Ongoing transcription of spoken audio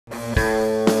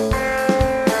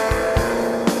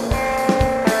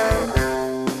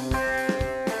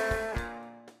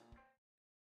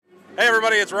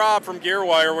everybody, it's Rob from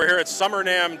GearWire. We're here at Summer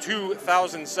NAMM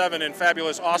 2007 in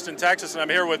fabulous Austin, Texas, and I'm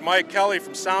here with Mike Kelly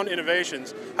from Sound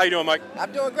Innovations. How you doing, Mike?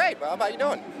 I'm doing great, Rob. How you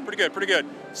doing? Pretty good, pretty good.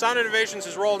 Sound Innovations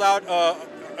has rolled out,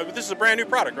 this is a brand new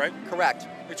product, right? Correct.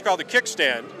 It's called the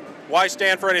Kickstand. Why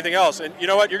stand for anything else? And you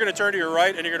know what? You're going to turn to your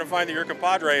right and you're going to find that your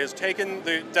compadre has taken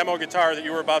the demo guitar that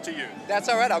you were about to use. That's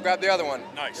all right. I'll grab the other one.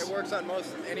 Nice. It works on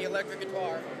most any electric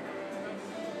guitar.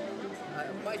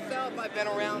 Myself, I've been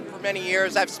around for many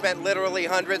years. I've spent literally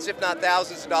hundreds, if not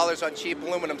thousands of dollars on cheap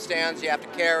aluminum stands you have to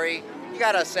carry. You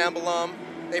got to assemble them.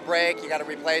 They break. You got to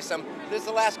replace them. This is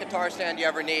the last guitar stand you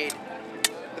ever need.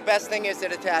 The best thing is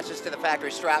it attaches to the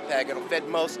factory strap peg. It'll fit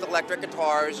most electric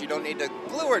guitars. You don't need to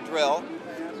glue or drill.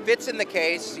 Fits in the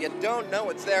case. You don't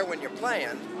know it's there when you're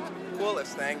playing.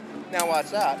 Coolest thing. Now watch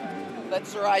that. Let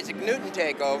Sir Isaac Newton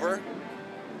take over.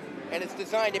 And it's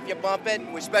designed, if you bump it,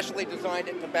 we specially designed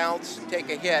it to bounce, take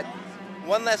a hit.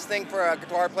 One less thing for a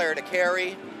guitar player to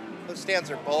carry. Those stands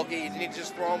are bulky. You need to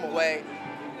just throw them away.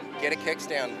 Get a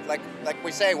kickstand. Like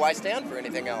we say, why stand for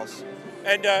anything else?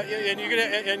 And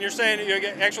you're saying you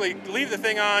actually leave the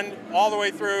thing on all the way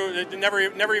through, never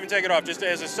even take it off, just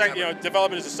as a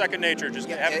develop it as a second nature. Just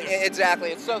yeah, have it exactly.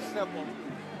 It's so simple.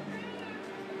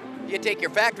 You take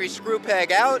your factory screw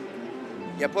peg out.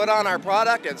 You put on our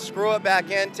product and screw it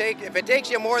back in. If it takes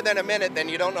you more than a minute, then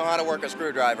you don't know how to work a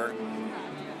screwdriver.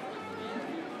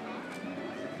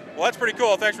 Well, that's pretty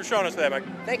cool. Thanks for showing us that, Mike.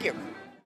 Thank you.